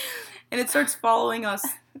 And it starts following us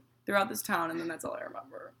throughout this town. And then that's all I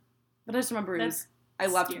remember. But I just remember I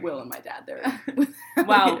left scary. Will and my dad there. with the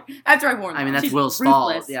Wow. alligator. After I warned them. I mean, that's She's Will's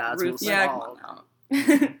ruthless. fault. Yeah, that's Will's Ruthless. yeah, fault. come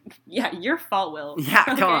on now. Yeah, your fault, Will. Yeah,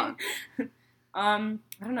 come on. I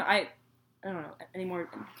don't know. I don't know. Any more?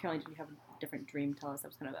 Caroline, did you have a different dream? Tell us. That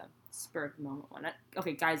was kind of a spur of the moment one.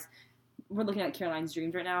 Okay, guys, we're looking at Caroline's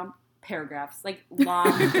dreams right now. paragraphs, like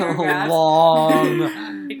long paragraphs.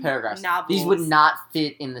 Long paragraphs. Novels. These would not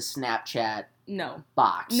fit in the Snapchat No.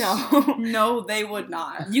 box. No. No, they would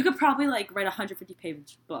not. You could probably, like, write a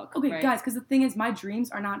 150-page book. Okay, right? guys, because the thing is, my dreams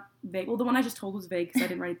are not vague. Well, the one I just told was vague because I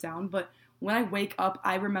didn't write it down. But when I wake up,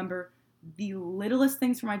 I remember the littlest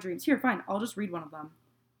things from my dreams. Here, fine. I'll just read one of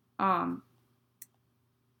them.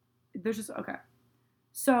 There's just, okay.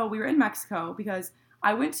 So we were in Mexico because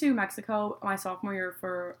I went to Mexico my sophomore year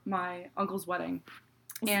for my uncle's wedding.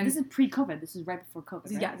 And this is pre-COVID. This is right before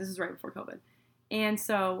COVID, right? Yeah, this is right before COVID. And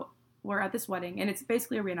so we're at this wedding, and it's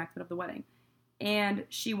basically a reenactment of the wedding. And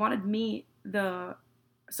she wanted me, the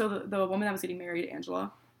woman that was getting married,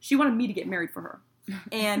 Angela, she wanted me to get married for her.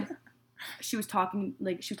 And she was talking to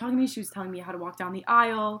me, she was telling me how to walk down the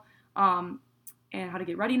aisle, and how to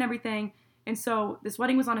get ready and everything. And so this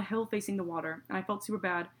wedding was on a hill facing the water, and I felt super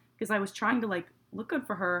bad because I was trying to, like, look good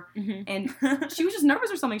for her, and she was just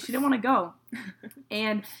nervous or something. She didn't want to go.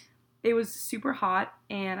 And it was super hot,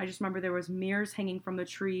 and I just remember there was mirrors hanging from the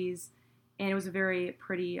trees, and it was a very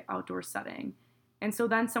pretty outdoor setting. And so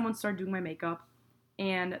then someone started doing my makeup,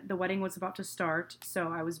 and the wedding was about to start, so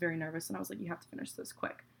I was very nervous, and I was like, you have to finish this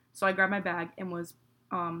quick. So I grabbed my bag and was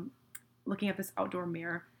looking at this outdoor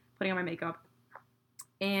mirror, putting on my makeup,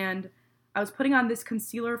 and I was putting on this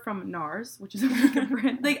concealer from NARS, which is a makeup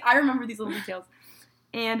brand. Like, I remember these little details.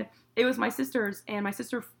 And it was my sister's, and my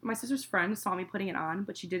sister's friend saw me putting it on,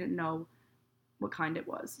 but she didn't know what kind it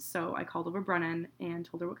was. So I called over Brennan and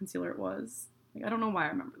told her what concealer it was. Like, I don't know why I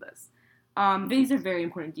remember this. These are very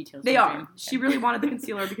important details. They are. She really wanted the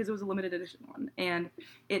concealer because it was a limited edition one, and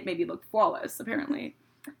it made me look flawless, apparently.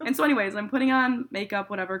 And so anyways, I'm putting on makeup,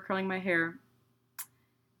 whatever, curling my hair.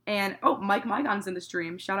 And, Mike Mygon's in this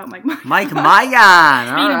dream. Shout out Mike Mygon. Mike Mygon. All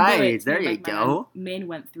Speaking of right, bullets, there you Mike go. Mygon. Maine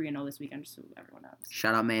went 3-0 this weekend, just so everyone knows.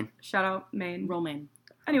 Shout out, Maine. Shout out Maine. Roll Maine.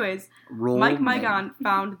 Anyways, Roll Mike Maine. Mygon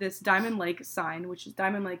found this Diamond Lake sign, which is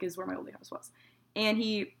Diamond Lake is where my old house was. And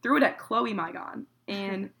he threw it at Chloe Mygon.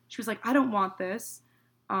 And she was like, I don't want this.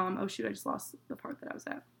 Oh, shoot, I just lost the part that I was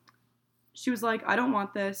at. She was like, I don't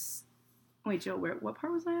want this. Wait, Jill, what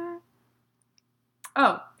part was I at?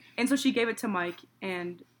 Oh, and so she gave it to Mike,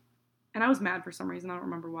 and I was mad for some reason. I don't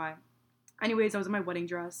remember why. Anyways, I was in my wedding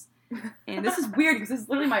dress. And this is weird because this is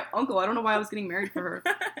literally my uncle. I don't know why I was getting married for her.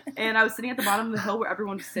 And I was sitting at the bottom of the hill where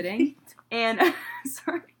everyone was sitting. And,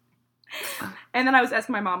 sorry. And then I was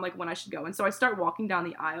asking my mom, like, when I should go. And so I start walking down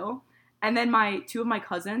the aisle. And then two of my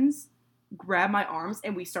cousins grab my arms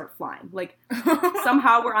and we start flying. Like,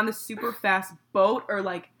 somehow we're on this super fast boat or,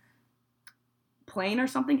 like, plane or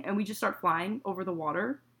something. And we just start flying over the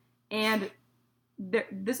water. And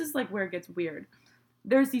this is, like, where it gets weird.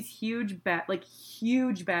 There's these huge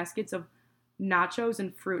baskets of nachos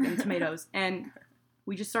and fruit and tomatoes, and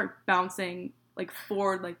we just start bouncing, like,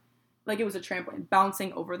 forward, like it was a trampoline,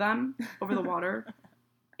 bouncing over them, over the water,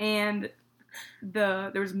 and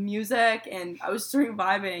there was music, and I was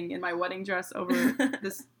vibing in my wedding dress over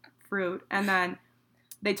this fruit, and then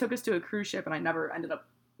they took us to a cruise ship, and I never ended up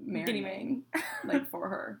marrying, like, for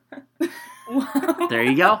her. There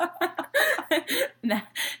you go.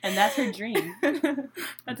 And that's her dream.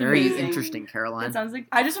 That's Very amazing. interesting, Caroline. That sounds like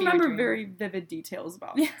I just remember dream. very vivid details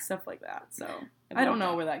about stuff like that, so I don't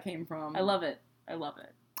know where that came from. I love it. I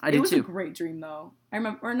It do was a too. great dream, though. I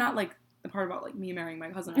remember, or not like the part about, like, me marrying my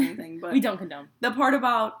cousin or anything, but We don't condone. the part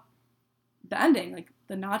about the ending, like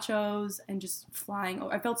the nachos and just flying.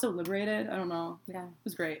 I felt so liberated. I don't know. Yeah. It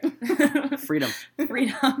was great. Freedom.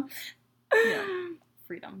 Freedom. Yeah.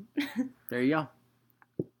 Freedom. There you go.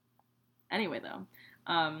 Anyway, though,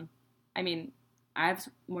 I mean, I have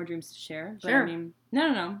more dreams to share. But Sure. I mean,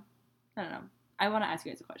 no. I want to ask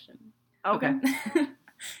you guys a question. Okay.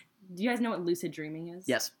 Do you guys know what lucid dreaming is?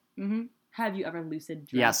 Yes. Mm-hmm. Have you ever lucid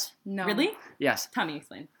dreamed? Yes. No. Really? Yes. Tommy,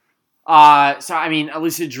 explain. So, I mean, a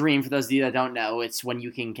lucid dream, for those of you that don't know, it's when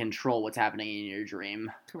you can control what's happening in your dream.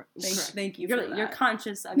 Correct. Thank you for that. You're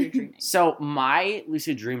conscious of your dreaming. So, my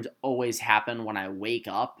lucid dreams always happen when I wake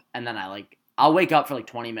up, and then I'll wake up for like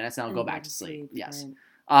 20 minutes, and I'll go back to sleep. Yes.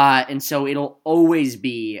 Right. And so it'll always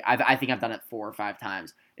be, I think I've done it 4 or 5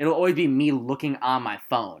 times, it'll always be me looking on my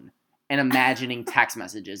phone and imagining text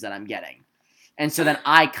messages that I'm getting. And so then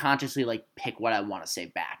I consciously, like, pick what I want to say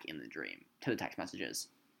back in the dream to the text messages.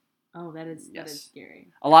 Oh, that is Yes. scary.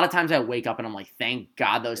 A lot of times I wake up and I'm like, thank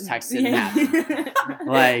God those texts didn't happen.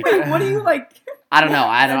 Like, Wait, what do you like? I don't know.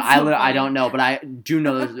 That's so I funny. don't know, but I do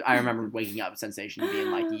know that I remember waking up sensation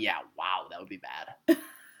being like, yeah, wow, that would be bad.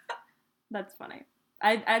 That's funny.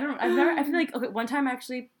 I feel like, okay, one time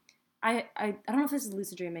actually, I don't know if this is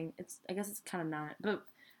lucid dreaming. I guess it's kind of not. But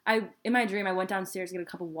in my dream, I went downstairs to get a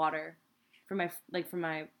cup of water from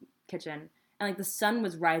my kitchen, and like the sun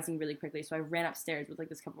was rising really quickly, so I ran upstairs with like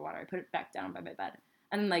this cup of water. I put it back down by my bed,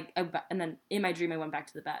 and then and then in my dream I went back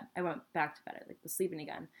to the bed. I went back to bed. I like was sleeping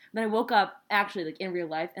again. Then I woke up actually like in real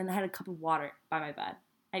life, and I had a cup of water by my bed.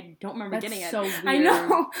 I don't remember That's getting it. so weird. I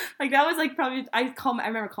know, like that was like probably I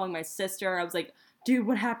remember calling my sister. I was like, dude,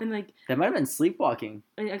 what happened? Like That might have been sleepwalking.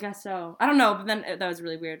 I guess so. I don't know, but then that was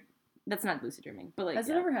really weird. That's not lucid dreaming, but like Has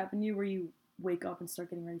yeah. it ever happened to you where you wake up and start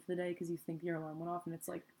getting ready for the day because you think your alarm went off and it's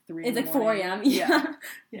like 3 It's in the like 4 morning? a.m. Yeah.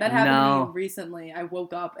 Yeah. That happened to No. me recently. I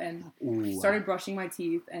woke up and Ooh. started brushing my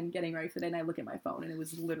teeth and getting ready for the day, and I look at my phone and it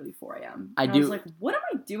was literally 4 a.m. I And do- I was like, what am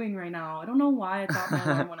I doing right now? I don't know why I thought my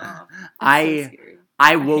alarm went off. That's I- so scary. I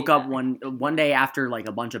hate woke up that. one day after like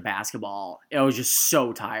a bunch of basketball. I was just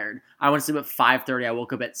so tired. I went to sleep at 5:30. I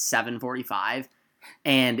woke up at 7:45,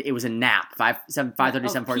 and it was a nap.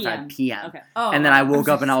 5:30, 7:45 p.m. Okay. Oh, And then I woke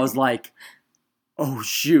up and I was like, oh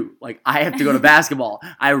shoot, like I have to go to basketball.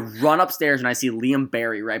 I run upstairs and I see Liam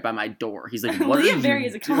Barry right by my door. He's like, what are Liam you Barry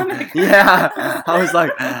is a doing?" comic. Yeah. I was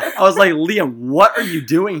like, Liam, what are you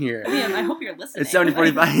doing here? Liam, I hope you're listening. It's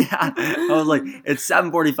 7:45. Yeah. I was like, it's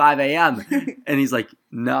 7:45 a.m. And he's like,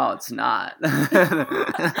 no, it's not.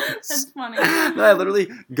 That's funny. Then I literally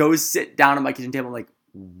go sit down at my kitchen table. I'm like,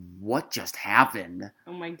 what just happened?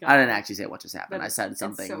 Oh my god. I didn't actually say what just happened. That I said it's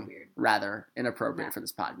something so weird. rather inappropriate Yeah. for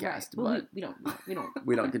this Right. podcast, Well, but we don't.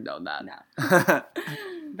 we don't condone that. No.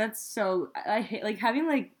 That's so. I hate like having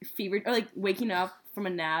like fever or like waking up from a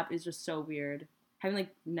nap is just so weird. Having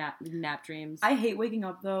like nap dreams. I hate waking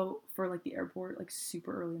up though for like the airport like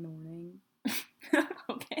super early in the morning. I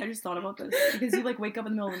Okay. just thought about this because you like wake up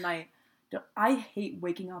in the middle of the night. I hate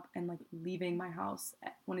waking up and like leaving my house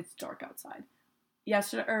when it's dark outside.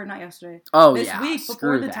 Not yesterday. Oh, This yeah. week before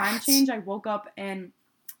Screw the that. time change, I woke up and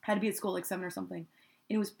had to be at school at like 7 or something,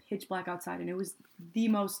 and it was pitch black outside, and it was the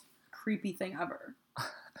most creepy thing ever.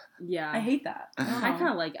 Yeah. I hate that. I don't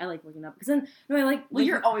know. I like waking up because then I like. Well,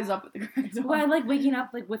 you're always up at the crack of dawn. Well, I like waking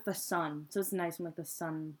up like with the sun, so it's nice when like the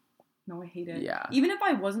sun. No, I hate it. Yeah. Even if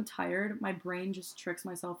I wasn't tired, my brain just tricks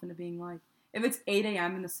myself into being like, if it's 8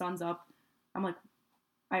 a.m. and the sun's up, I'm like,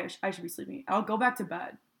 I should be sleeping. I'll go back to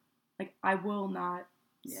bed. Like, I will not.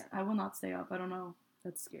 Yeah. I will not stay up. I don't know.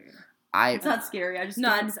 That's scary. It's not scary. I just No,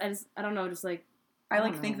 don't, I don't know. Just like I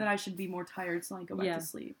don't like think know. that I should be more tired so I go back Yeah. to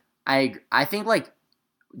sleep. I think like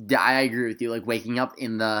I agree with you. Like waking up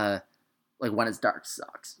in the like when it's dark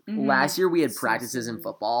sucks. Mhm. Last year we had So practices in silly.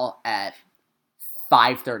 football at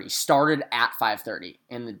 5:30. Started at 5:30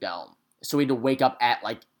 in the dome, so we had to wake up at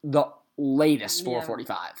like the latest Yeah.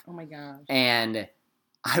 4:45. oh my gosh. And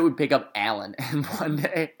I would pick up Alan, and one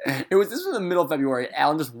day this was in the middle of February.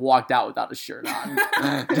 Alan just walked out without a shirt on,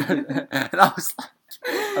 and I was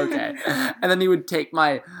like, okay. And then he would take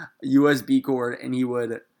my USB cord and he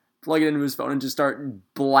would plug it into his phone and just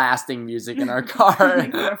start blasting music in our car.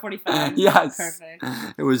 Like 4:45. Yes, Perfect.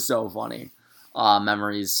 it was so funny.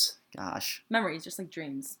 Memories, gosh, Memories, just like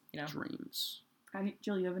dreams. You know. dreams.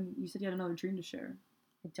 Jill, you said you had another dream to share.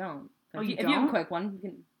 I don't. But Oh, if you if you have a don't? quick one,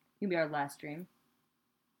 you can be our last dream.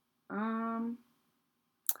 I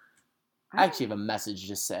actually have a message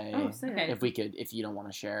to say. Oh, say it. If you don't want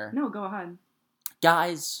to share, No, go ahead.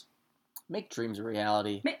 guys, make dreams a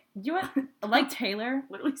reality. You know what? Like Taylor.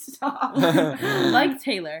 Literally stop. Like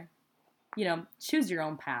Taylor. You know, choose your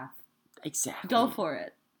own path. Exactly. Go for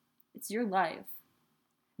it. It's your life.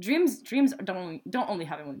 Dreams don't only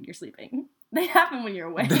happen when you're sleeping. They happen when you're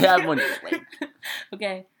awake. They happen when you're awake.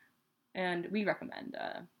 Okay. And we recommend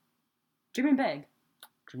dreaming big.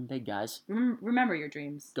 Dream big, guys. Remember your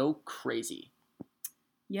dreams. Go crazy.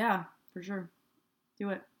 Yeah, for sure. Do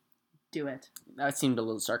it. Do it. That seemed a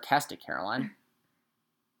little sarcastic, Caroline.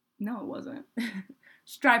 No, it wasn't.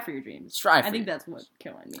 Strive for your dreams. Strive for I think your that's what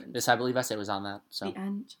Caroline means. This, I believe, essay was on that. So, The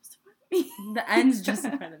end justified me. The ends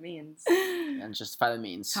justify the means. and justify the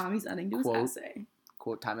means. Tommy's ending to his Quote. essay.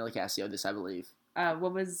 Quote Tommy Lacasio. This, I believe.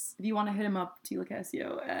 What was? If you want to hit him up, T.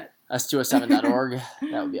 Lacasio at... us207.org.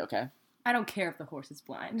 That would be okay. I don't care if the horse is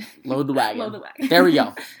blind. Load the wagon. Load the wagon. There we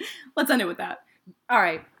go. Let's end it with that. All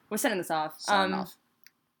right, we're setting this off. Signing off.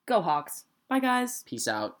 Go Hawks. Bye, guys. Peace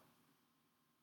out.